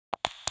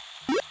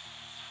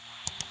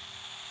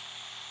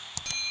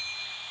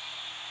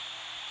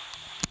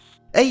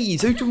Hey,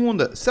 salut tout le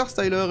monde, c'est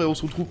Hardstyler et on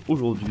se retrouve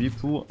aujourd'hui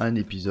pour un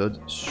épisode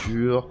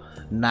sur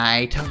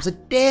Night of the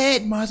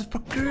Dead,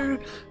 motherfucker.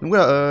 Donc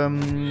voilà,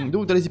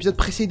 donc dans les épisodes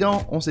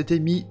précédents, on s'était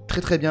mis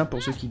très bien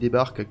pour ceux qui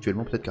débarquent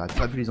actuellement, peut-être qu'ils n'auraient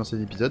pas vu les anciens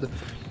épisodes.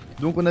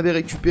 Donc on avait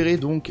récupéré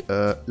donc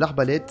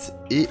l'arbalète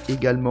et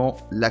également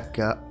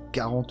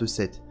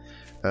l'AK-47.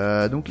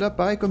 Donc là,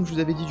 pareil, comme je vous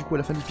avais dit du coup à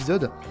la fin de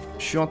l'épisode,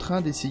 je suis en train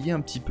d'essayer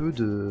un petit peu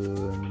de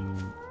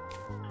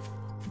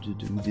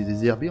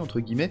désherber entre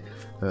guillemets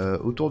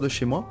autour de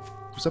chez moi.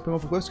 Tout simplement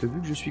pourquoi? Parce que vu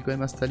que je suis quand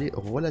même installé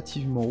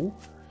relativement haut,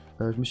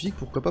 je me suis dit que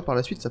pourquoi pas par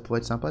la suite ça pourrait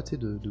être sympa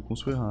de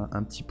construire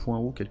un petit point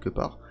haut quelque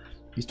part,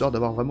 histoire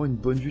d'avoir vraiment une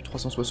bonne vue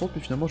 360,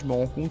 mais finalement je me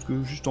rends compte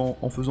que juste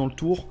en faisant le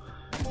tour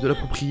de la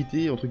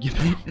propriété entre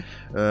guillemets,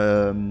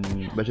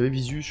 j'avais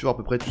visu sur à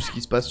peu près tout ce qui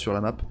se passe sur la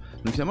map.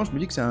 Donc finalement je me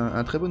dis que c'est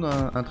un très bon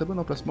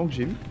emplacement que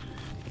j'ai eu,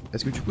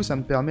 parce que du coup ça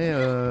me permet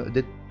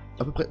d'être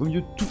à peu près au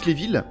milieu de toutes les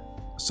villes,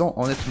 sans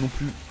en être non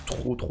plus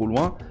trop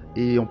loin,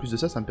 et en plus de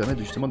ça, ça me permet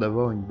justement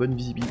d'avoir une bonne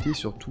visibilité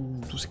sur tout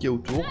ce qu'il y a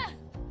autour,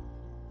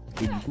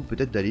 et du coup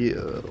peut-être d'aller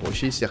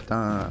rusher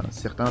certains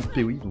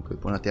POI, donc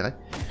pour l'intérêt.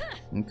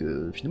 Donc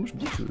finalement je me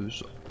dis que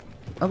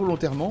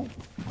involontairement,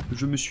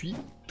 je me suis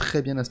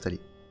très bien installé.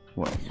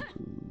 Voilà,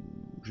 donc,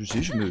 je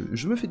sais,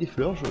 je me fais des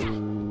fleurs,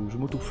 je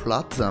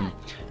m'auto-flatte,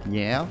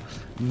 yeah,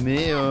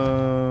 mais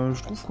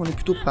je trouve qu'on est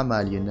plutôt pas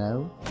mal, you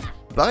know.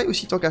 Pareil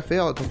aussi, tant qu'à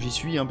faire, tant que j'y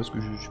suis, hein, parce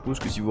que je suppose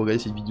que si vous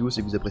regardez cette vidéo,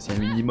 c'est que vous appréciez un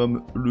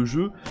minimum le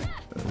jeu.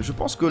 Je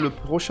pense que le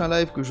prochain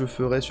live que je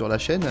ferai sur la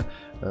chaîne,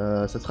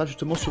 ça sera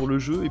justement sur le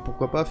jeu, et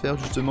pourquoi pas faire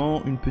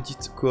justement une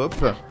petite coop,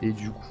 et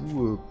du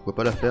coup, pourquoi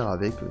pas la faire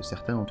avec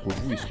certains d'entre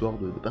vous, histoire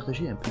de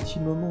partager un petit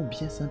moment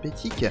bien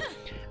sympathique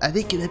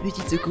avec la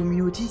petite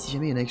communauté, si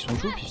jamais il y en a qui sont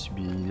chauds, puis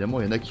bien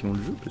évidemment il y en a qui ont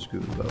le jeu, parce que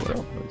bah voilà,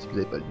 si vous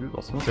n'avez pas le jeu,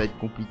 forcément ça va être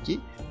compliqué.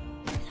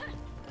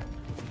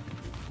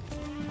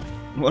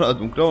 Voilà,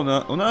 donc là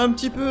on a un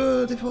petit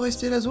peu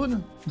déforesté la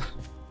zone.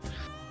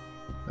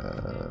 C'est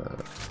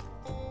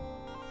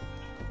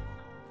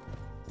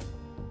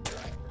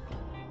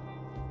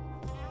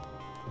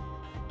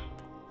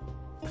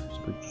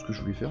pas tout ce que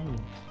je voulais faire.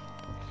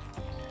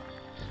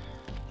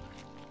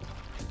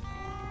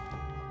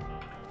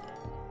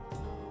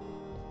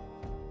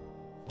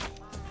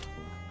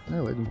 Mais...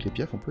 ah ouais, donc les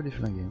piafs on peut les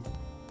flinguer. Hein.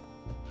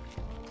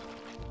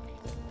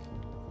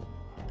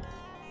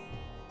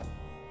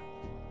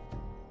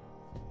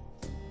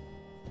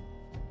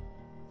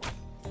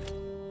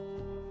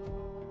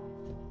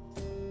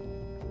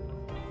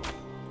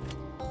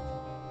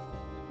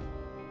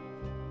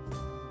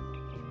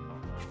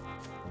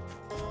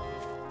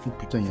 Oh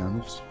putain, il y a un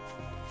ours.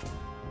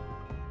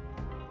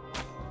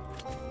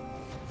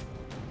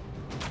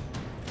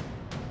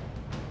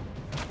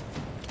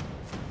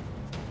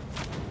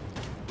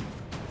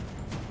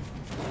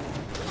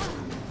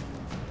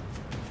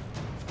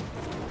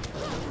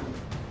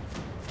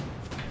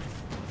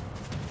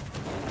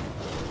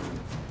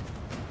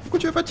 Pourquoi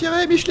tu veux pas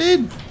tirer,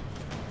 Micheline?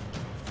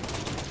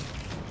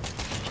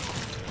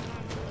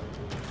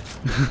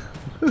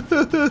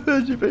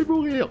 J'ai failli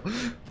mourir.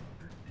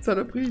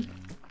 Saloperie.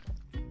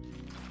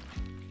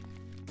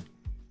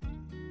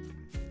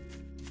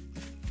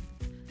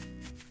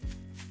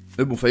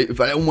 Mais bon,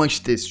 fallait au moins que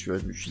je teste, tu vois.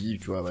 Je me suis dit,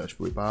 tu vois, voilà, je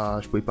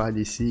pouvais pas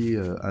laisser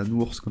un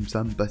ours comme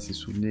ça me passer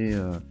sous le nez.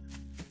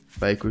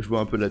 Fallait que je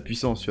vois un peu la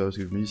puissance, tu vois, parce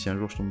que je me dis, si un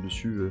jour je tombe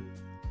dessus,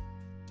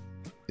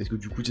 est-ce que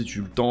du coup,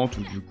 tu le tentes,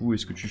 ou du coup,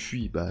 est-ce que tu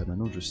fuis? Bah,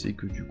 maintenant, je sais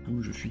que du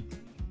coup, je fuis.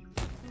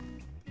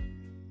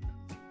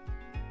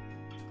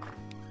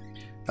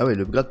 Ah ouais,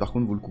 l'upgrade, par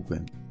contre, vaut le coup, quand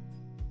même.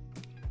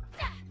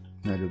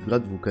 Ouais,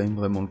 l'upgrade vaut quand même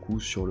vraiment le coup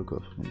sur le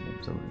coffre. Donc,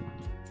 bon,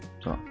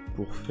 ça va.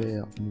 Pour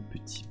faire nos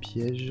petits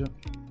pièges...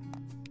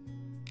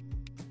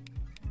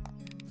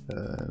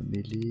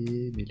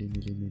 mêlée,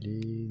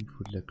 il me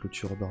faut de la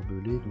clôture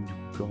barbelée, donc du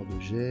coup corde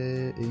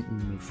j'ai, et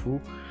il me faut...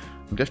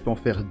 donc là je peux en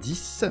faire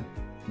 10,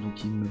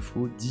 donc il me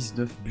faut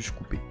 19 bûches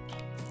coupées.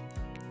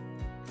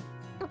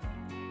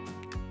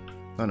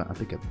 Voilà,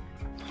 impeccable.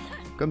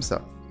 Comme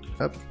ça,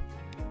 hop,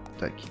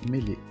 tac,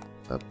 mêlée,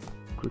 hop,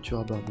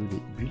 clôture à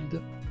barbelée,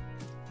 build.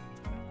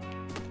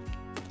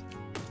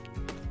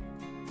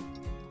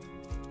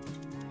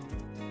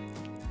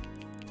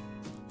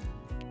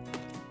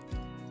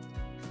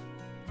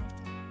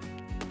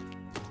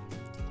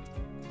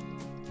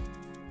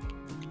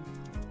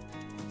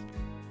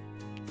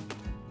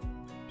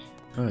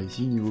 Voilà,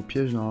 ici niveau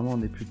piège normalement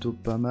on est plutôt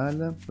pas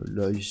mal.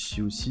 Là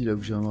ici aussi, là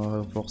où j'aimerais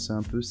renforcer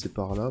un peu, c'est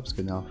par là, parce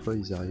que la dernière fois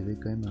ils arrivaient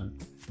quand même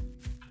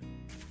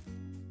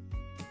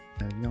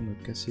à venir me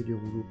casser les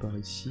rouleaux par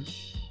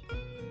ici.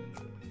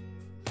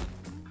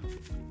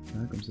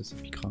 Voilà, comme ça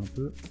piquera un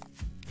peu.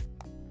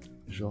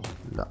 Genre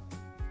là.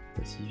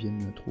 Là s'ils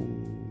viennent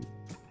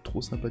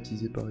trop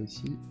sympathiser par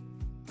ici.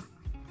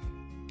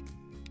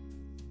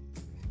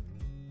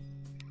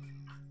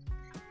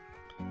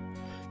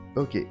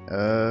 Ok,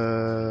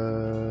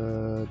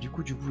 du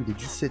coup il est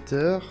 17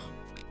 h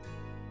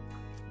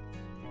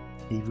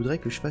et il voudrait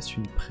que je fasse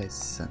une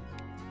presse.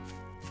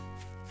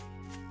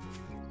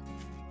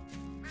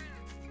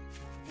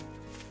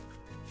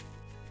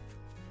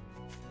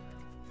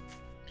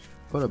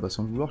 Voilà, bah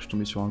sans le vouloir, je suis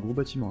tombé sur un gros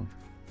bâtiment. Là.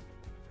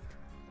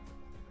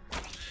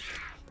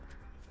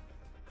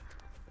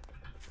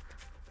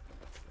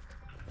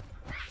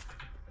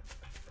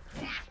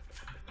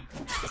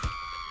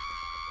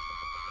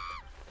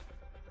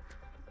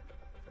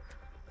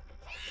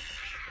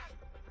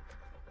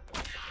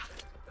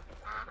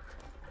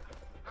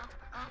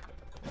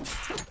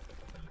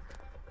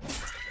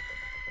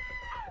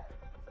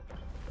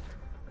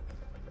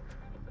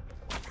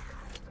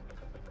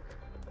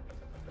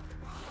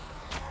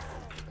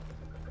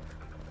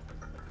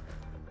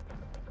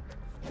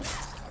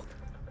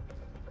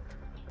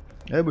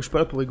 Eh bah je suis pas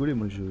là pour rigoler,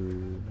 moi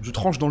je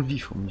tranche dans le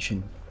vif, on y chez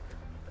nous.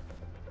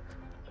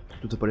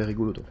 Toi t'as pas l'air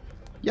rigolo toi.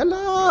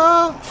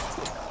 Yalla!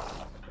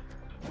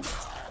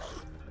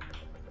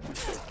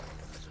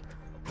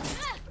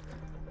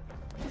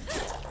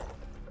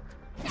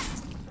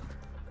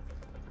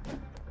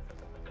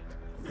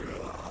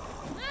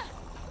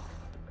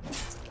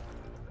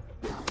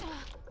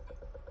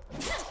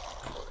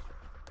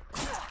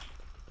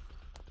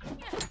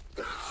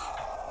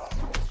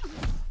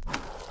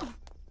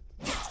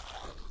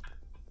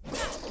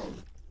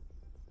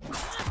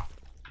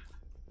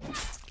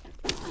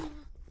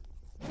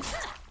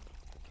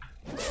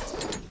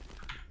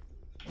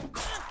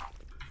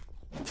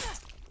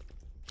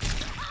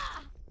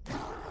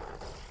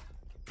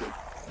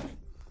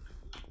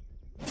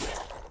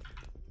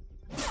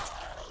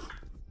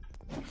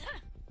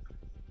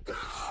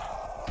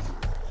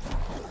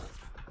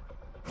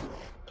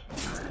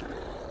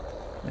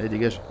 Allez,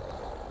 dégage.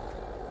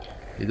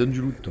 Et donne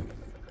du loot, toi.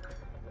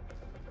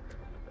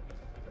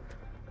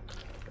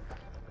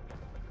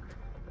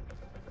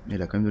 Mais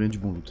il a quand même donné du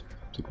bon loot.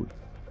 C'est cool.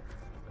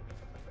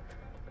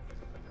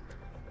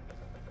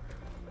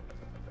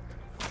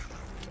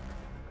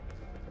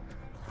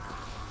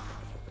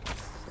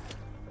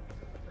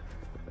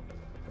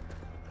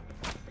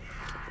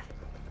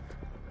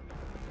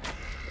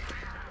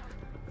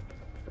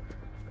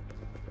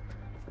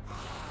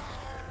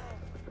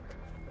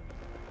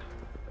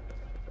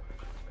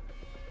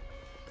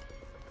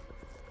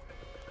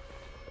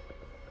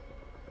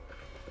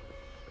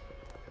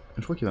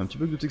 Je crois qu'il y avait un petit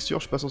bug de texture,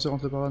 je suis pas censé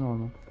rentrer par là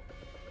normalement.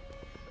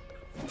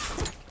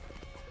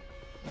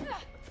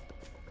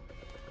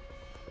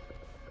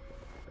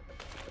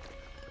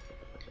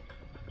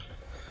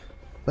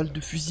 Balle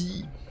de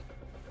fusil.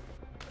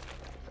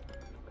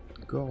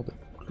 Corde,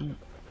 clou.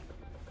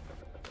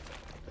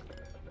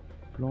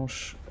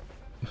 Planche.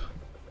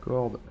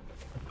 Corde,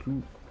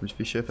 clou. Je me suis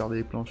fait chier à faire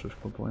des planches, je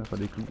crois pour rien faire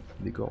des clous,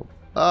 des cordes.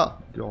 Ah,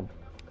 corde.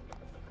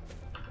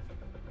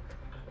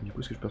 Du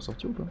coup, est-ce que je peux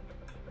ressortir ou pas?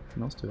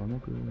 Non, c'était vraiment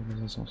que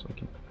dans un sens,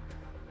 ok.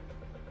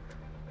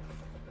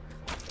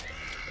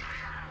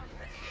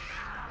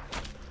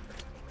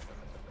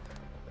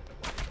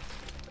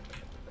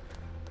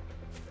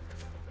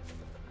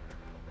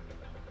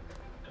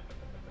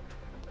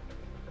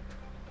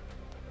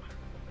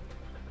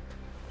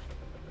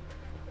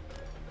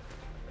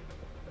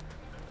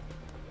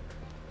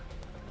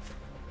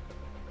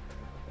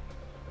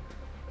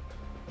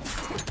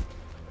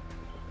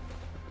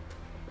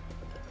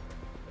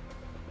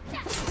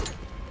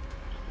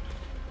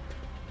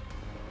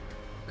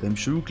 Quand même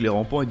chelou que les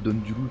rampants ils te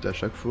donnent du loot à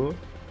chaque fois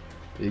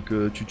et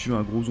que tu tues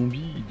un gros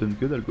zombie il te donne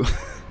que dalle quoi.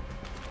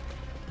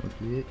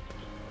 Ok.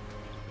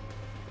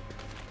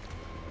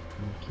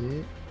 Ok.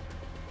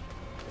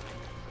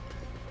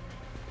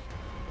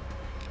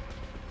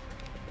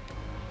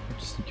 Un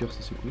petit sneaker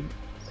ça c'est cool.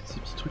 Ces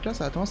petits trucs là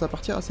ça a tendance à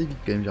partir assez vite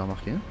quand même, j'ai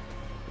remarqué.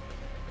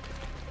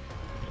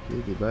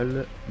 Ok, des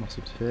balles,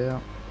 morceaux de fer.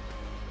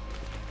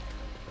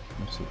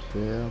 Morceaux de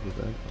fer, des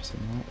balles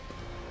forcément.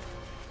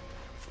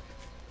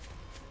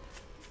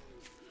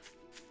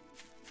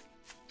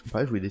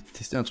 Pareil, je voulais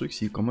tester un truc,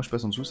 si quand moi je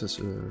passe en dessous, ça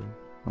se...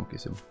 Non, ok,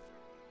 c'est bon.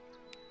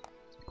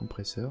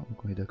 Compresseur,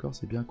 donc on est d'accord,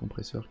 c'est bien un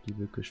compresseur qui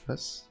veut que je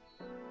fasse.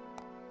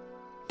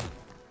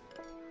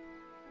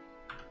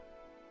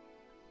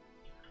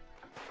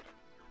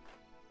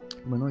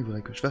 Maintenant, il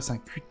voudrait que je fasse un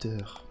cutter.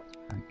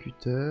 Un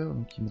cutter,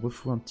 donc il me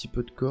refaut un petit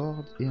peu de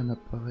corde et un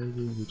appareil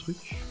de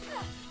truc.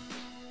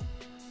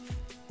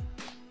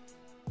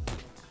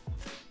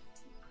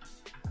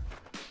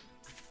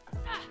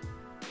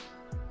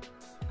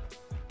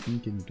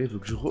 Ok, donc là il faut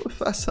que je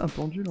refasse un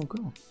pendule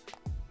encore.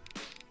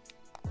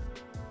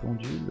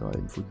 Pendule, ouais,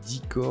 il me faut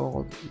 10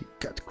 cordes et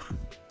 4 clous.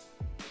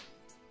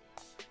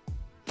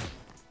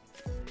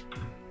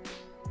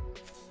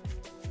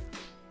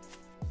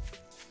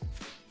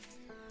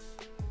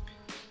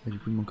 Et du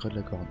coup il manquera de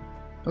la corde.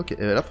 Ok,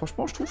 là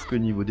franchement je trouve que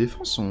niveau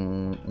défense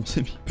on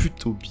s'est mis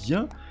plutôt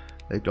bien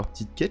avec leur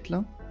petite quête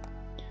là.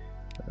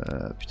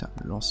 Putain,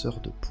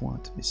 lanceur de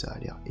pointe, mais ça a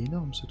l'air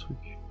énorme ce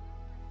truc.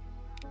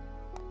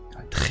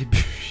 Un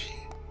trébuchet.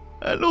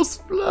 Un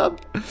lance-flamme.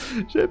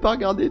 J'avais pas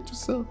regardé tout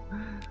ça.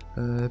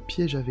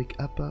 Piège avec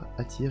appât,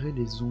 attirer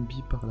les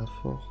zombies par la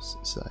force.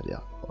 Ça a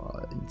l'air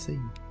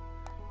insane.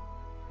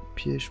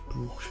 Piège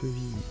pour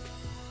cheville.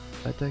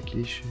 Attaque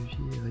les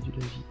chevilles et réduit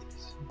la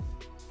vitesse.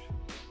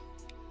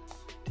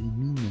 Des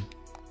mines.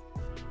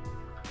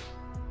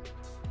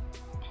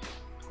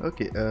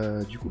 Ok,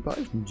 du coup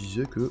pareil, je me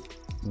disais que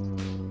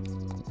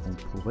on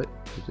pourrait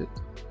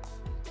peut-être,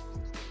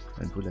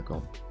 à niveau de la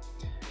corde,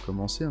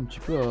 commencer un petit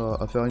peu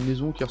à faire une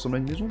maison qui ressemble à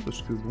une maison,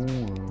 parce que bon...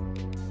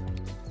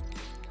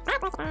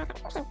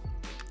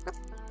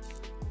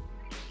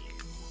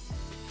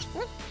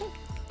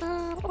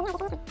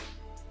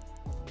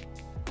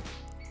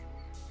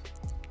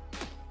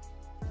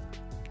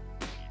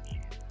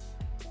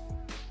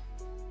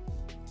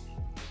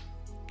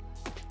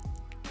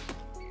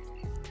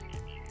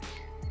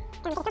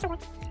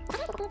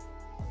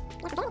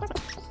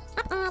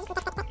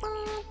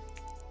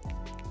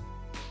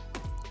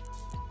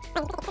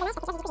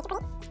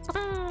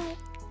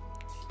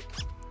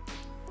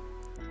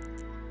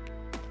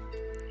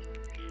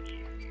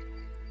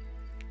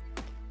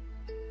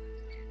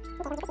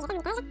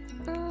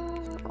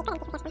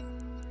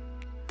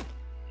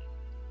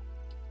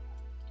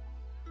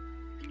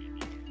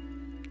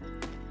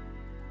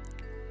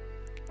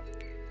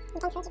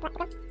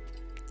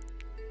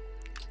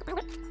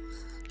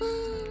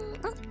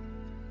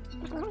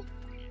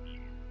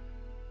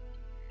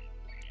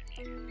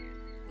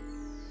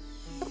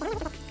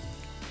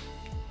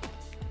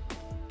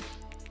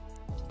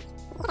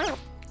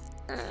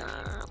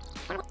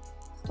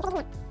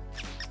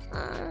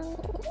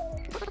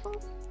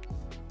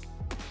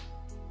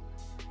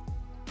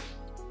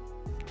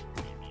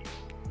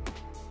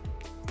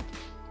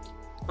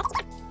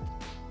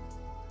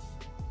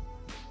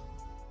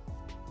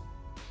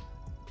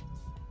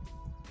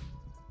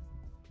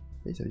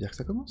 Et ça veut dire que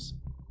ça commence.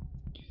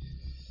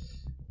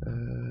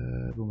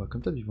 Bon bah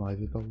comme d'hab ils vont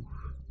arriver par où?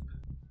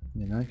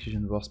 Il y en a un que je viens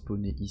de voir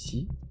spawner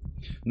ici.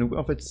 Donc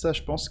en fait ça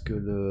je pense que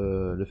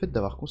le fait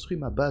d'avoir construit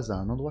ma base à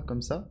un endroit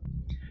comme ça,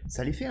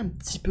 ça les fait un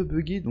petit peu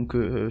bugger, donc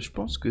je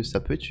pense que ça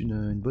peut être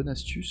une bonne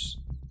astuce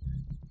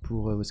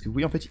pour... parce que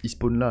oui en fait ils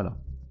spawnent là.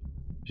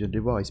 Je viens de les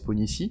voir, ils spawnent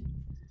ici.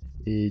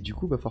 Et du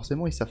coup bah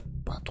forcément ils savent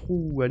pas trop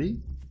où aller.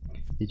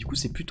 Et du coup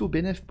c'est plutôt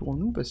bénéf pour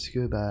nous parce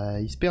que bah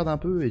ils se perdent un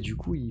peu et du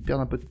coup ils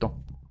perdent un peu de temps.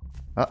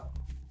 Ah.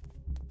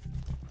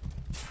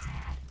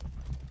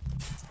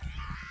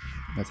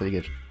 Ah ça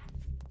dégage.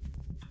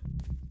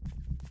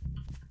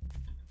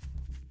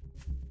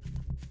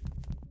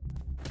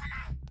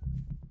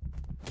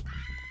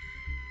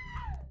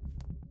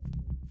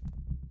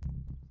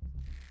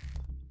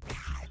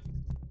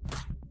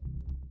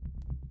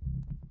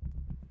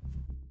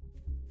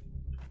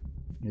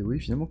 Et oui,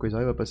 finalement, quand ils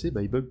arrivent à passer,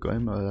 bah, ils bug quand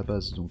même à la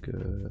base, donc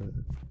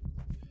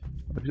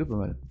plutôt pas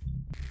mal.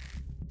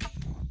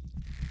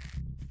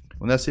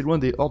 On est assez loin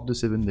des hordes de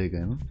 7 Day quand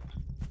même.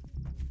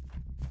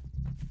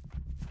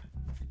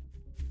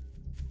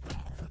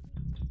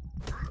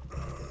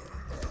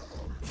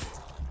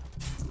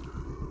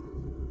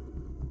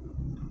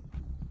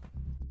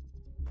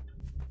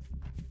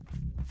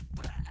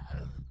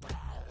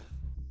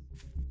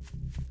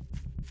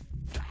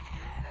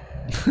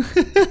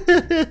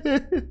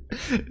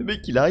 Le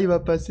mec il arrive à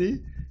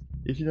passer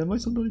et finalement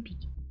il saute dans les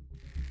pics.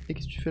 Et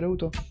qu'est-ce que tu fais là-haut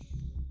toi?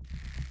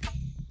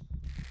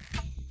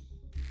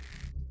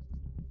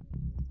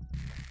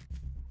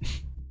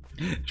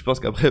 Je pense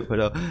qu'après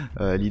voilà,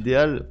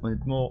 l'idéal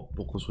honnêtement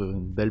pour construire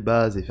une belle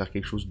base et faire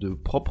quelque chose de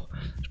propre,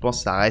 je pense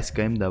que ça reste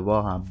quand même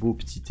d'avoir un beau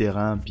petit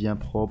terrain bien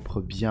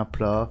propre, bien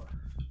plat,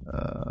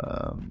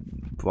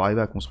 pour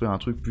arriver à construire un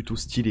truc plutôt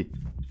stylé.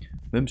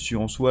 Même si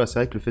en soi, c'est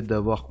vrai que le fait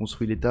d'avoir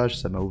construit l'étage,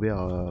 ça m'a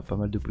ouvert pas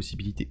mal de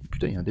possibilités.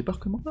 Putain, il y a un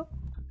débarquement là?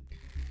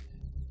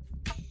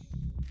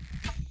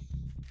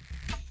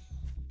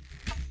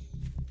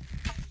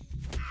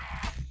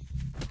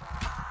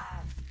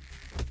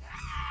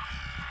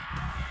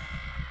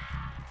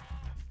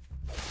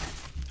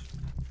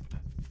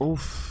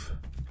 Ouf.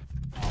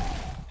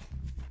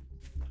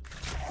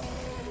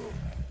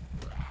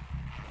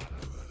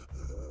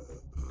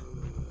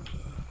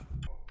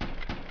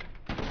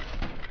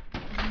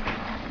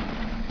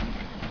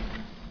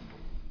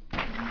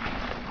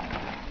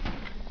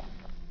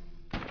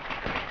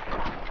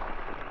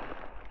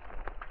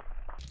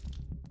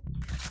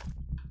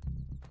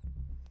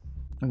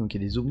 Ah, donc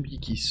il y a des zombies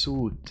qui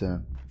sautent.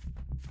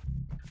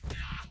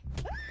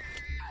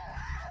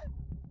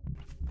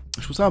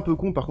 Je trouve ça un peu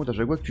con par contre à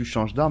chaque fois que tu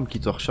changes d'arme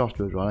qui te recharge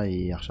le genre là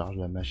il recharge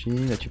la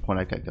machine, là tu prends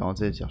la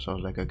K47, il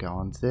recharge la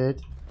K47.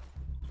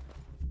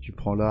 Tu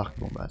prends l'arc,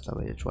 bon bah ça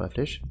va, il y a toujours la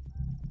flèche.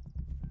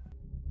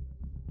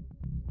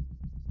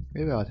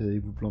 Et bah arrêtez d'aller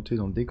vous planter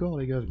dans le décor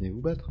les gars, venez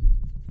vous battre.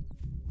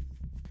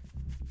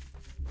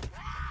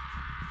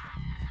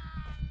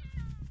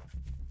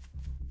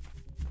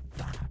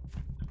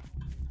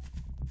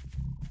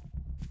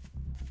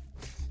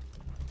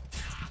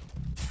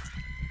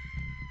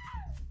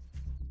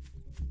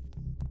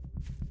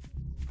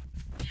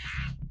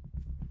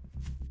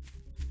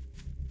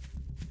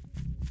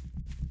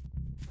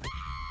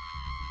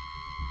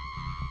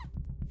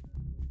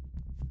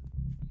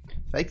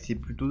 C'est vrai que c'est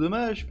plutôt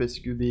dommage parce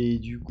que mais,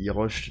 du coup ils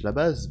rushent la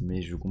base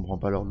mais je comprends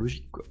pas leur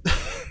logique quoi.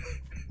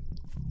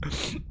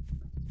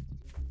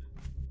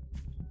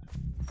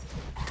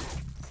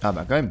 Ah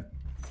bah quand même.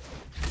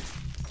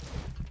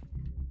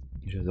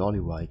 J'adore les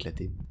voir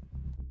éclater.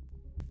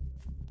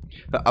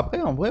 Bah,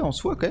 après, en vrai, en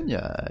soi, quand même, il y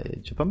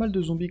a pas mal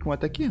de zombies qui ont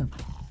attaqué.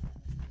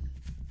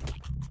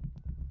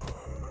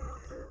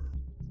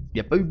 Il n'y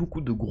a pas eu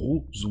beaucoup de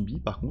gros zombies,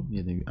 par contre. Il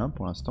y en a eu un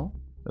pour l'instant.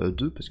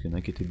 Deux, parce qu'il y en a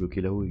un qui était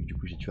bloqué là-haut et que du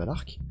coup j'ai tué à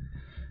l'arc.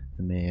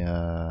 Mais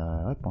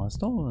ouais, pour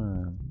l'instant,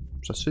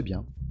 ça se fait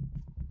bien.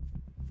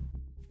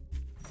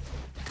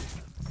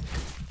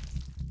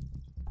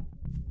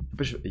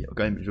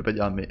 Quand même, je veux pas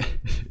dire, mais...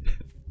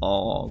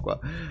 oh, quoi.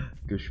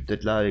 Parce que je suis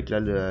peut-être là avec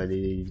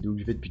les vidéos que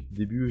j'ai fait depuis le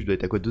début. Je dois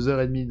être à quoi,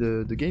 2h30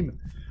 de game.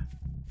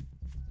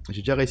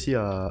 J'ai déjà réussi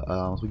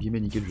à entre guillemets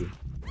niquer le jeu.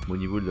 Au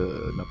niveau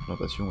de ma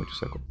présentation et tout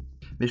ça, quoi.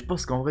 Mais je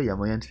pense qu'en vrai, il y a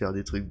moyen de faire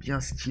des trucs bien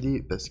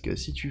stylés. Parce que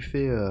si tu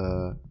fais...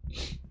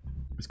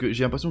 Parce que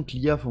j'ai l'impression que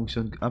l'IA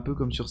fonctionne un peu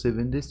comme sur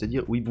 7D,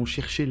 c'est-à-dire où ils vont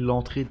chercher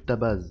l'entrée de ta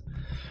base.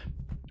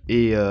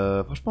 Et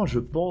franchement, je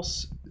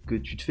pense que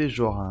tu te fais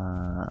genre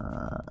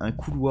un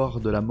couloir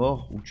de la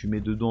mort où tu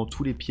mets dedans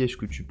tous les pièges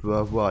que tu peux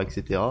avoir,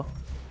 etc.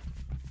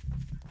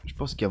 Je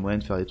pense qu'il y a moyen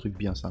de faire des trucs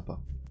bien sympas.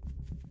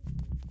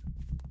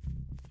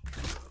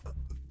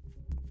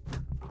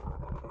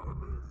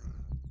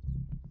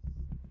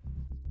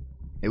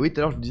 Et oui, tout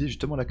à l'heure je vous disais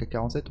justement la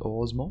K47,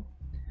 heureusement.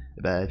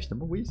 Et bah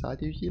finalement oui, ça a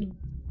été utile.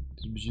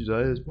 Je me suis dit,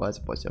 ouais, ça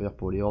pourrait servir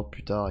pour les hordes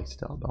plus tard, etc.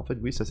 Bah en fait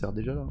oui, ça sert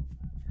déjà là.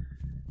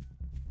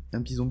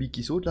 Un petit zombie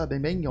qui saute là,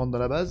 bang bang, il rentre dans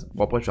la base.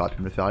 Bon après j'aurais pu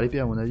me le faire à l'épée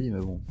à mon avis, mais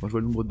bon, quand je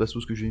vois le nombre de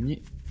bastos que j'ai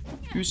mis.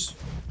 Us.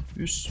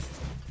 Il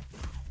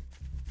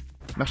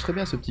marche très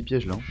bien ce petit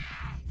piège là.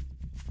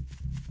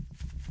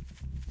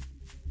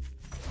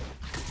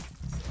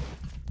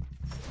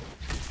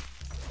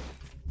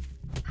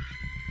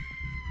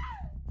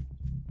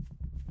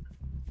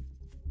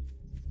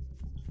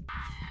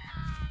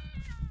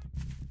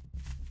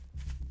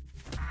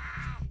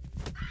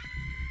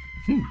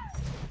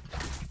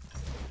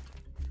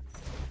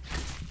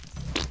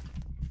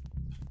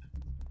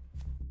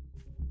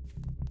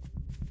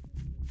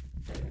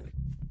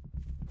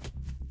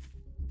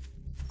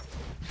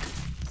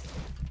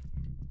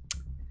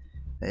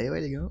 Eh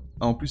ouais les gars.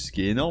 En plus ce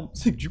qui est énorme,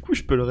 c'est que du coup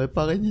je peux le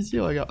réparer d'ici,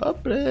 regarde,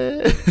 hop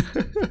là.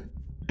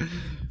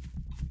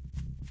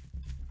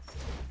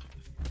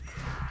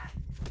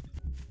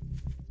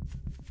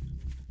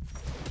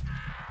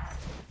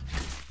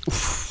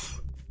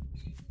 Ouf.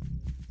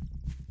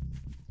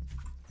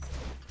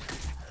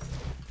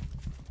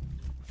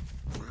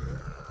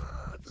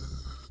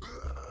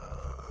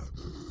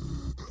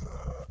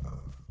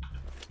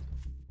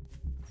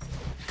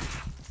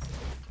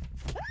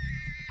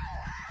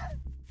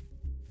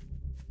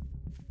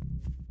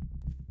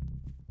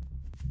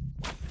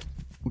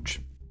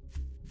 Ouch.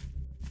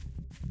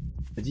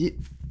 Vas-y.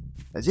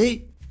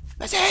 Vas-y.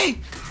 Vas-y.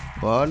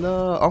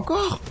 Voilà.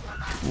 Encore.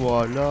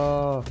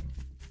 Voilà.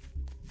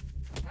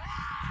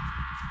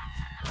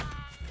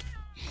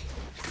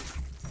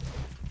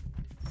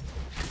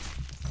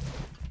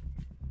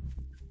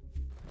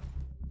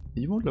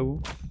 Il monte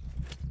là-haut.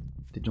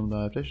 T'es jambe dans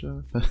la flèche là.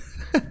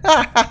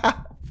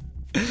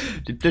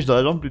 T'es une flèche dans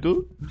la jambe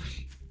plutôt.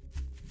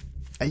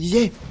 Allez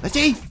Didier,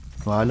 vas-y.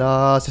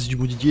 Voilà, ça c'est du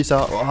bon Didier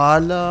ça.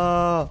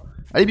 Voilà.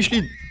 Allez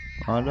Micheline.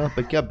 Voilà,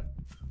 impeccable.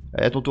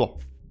 Allez, à ton tour.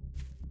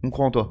 On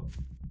croit en toi.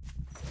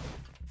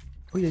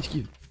 Oh, il a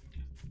esquive.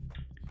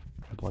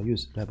 La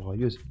broyeuse, la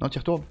broyeuse. Non, t'y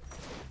retournes.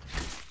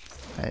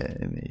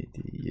 Mais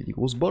il y a des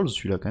grosses balles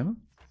celui-là quand même.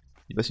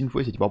 Il passe une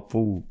fois et c'est dit,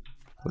 oh,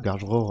 regarde,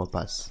 je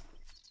repasse.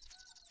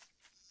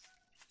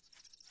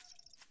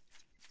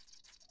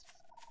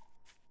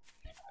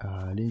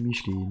 Allez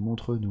Micheline,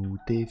 montre-nous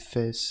tes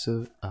fesses.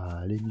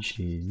 Allez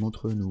Micheline,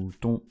 montre-nous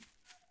ton...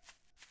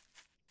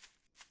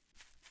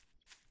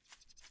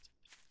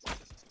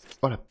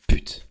 Oh la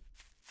pute.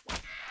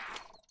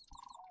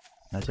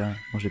 Ah tiens,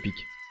 moi je le pique.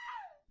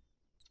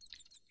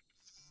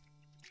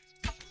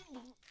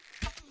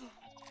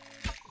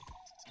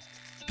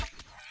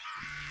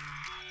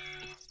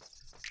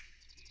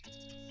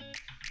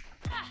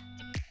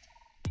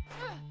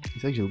 C'est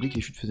vrai que j'ai oublié que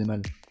les chutes faisaient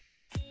mal.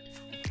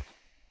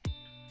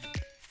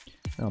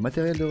 Alors,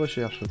 matériel de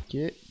recherche, ok.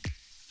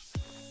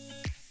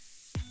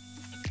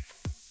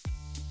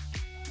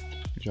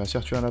 J'ai réussi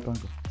à tuer un lapin,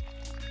 quoi.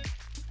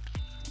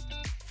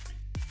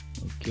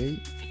 Ok.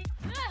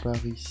 Donc,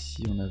 par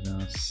ici, on avait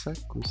un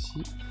sac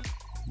aussi.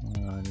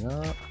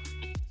 Voilà.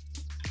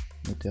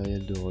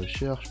 Matériel de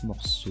recherche,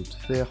 morceaux de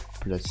fer,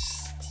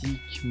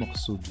 plastique,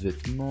 morceaux de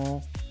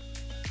vêtements.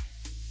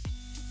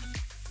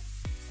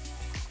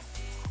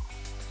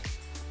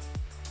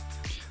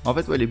 En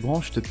fait, ouais, les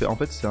branches, en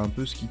fait, c'est un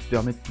peu ce qui te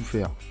permet de tout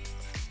faire.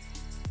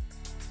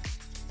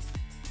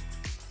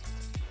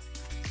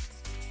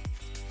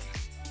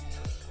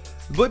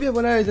 Bon, et bien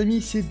voilà les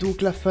amis, c'est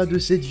donc la fin de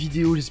cette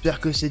vidéo. J'espère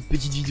que cette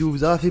petite vidéo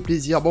vous aura fait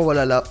plaisir. Bon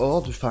voilà, la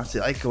horde, enfin c'est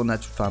vrai qu'on a...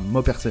 Enfin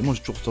moi personnellement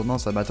j'ai toujours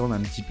tendance à m'attendre un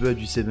petit peu à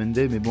du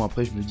 7D. Mais bon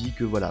après je me dis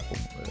que voilà, bon,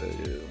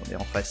 on est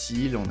en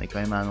facile, on est quand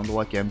même à un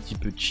endroit qui est un petit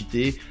peu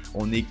cheaté.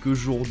 On est que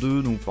jour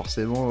 2, donc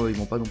forcément ils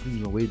vont pas non plus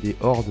nous envoyer des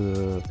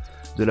hordes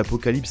de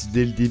l'apocalypse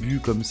dès le début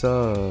comme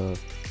ça.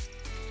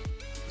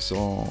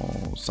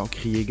 Sans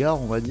crier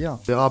gare on va dire.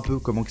 On verra un peu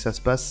comment que ça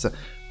se passe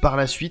par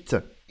la suite.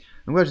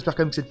 Donc voilà, j'espère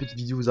quand même que cette petite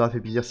vidéo vous aura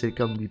fait plaisir. Si c'est le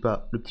cas, n'oubliez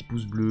pas le petit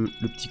pouce bleu,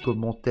 le petit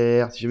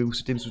commentaire. Si jamais vous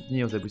souhaitez me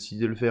soutenir, vous avez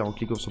possibilité de le faire en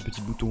cliquant sur le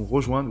petit bouton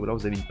rejoindre. Ou alors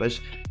vous avez une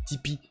page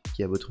Tipeee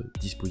qui est à votre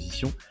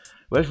disposition.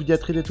 Voilà, je vous dis à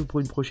très bientôt pour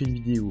une prochaine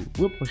vidéo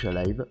ou un prochain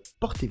live.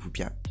 Portez-vous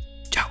bien.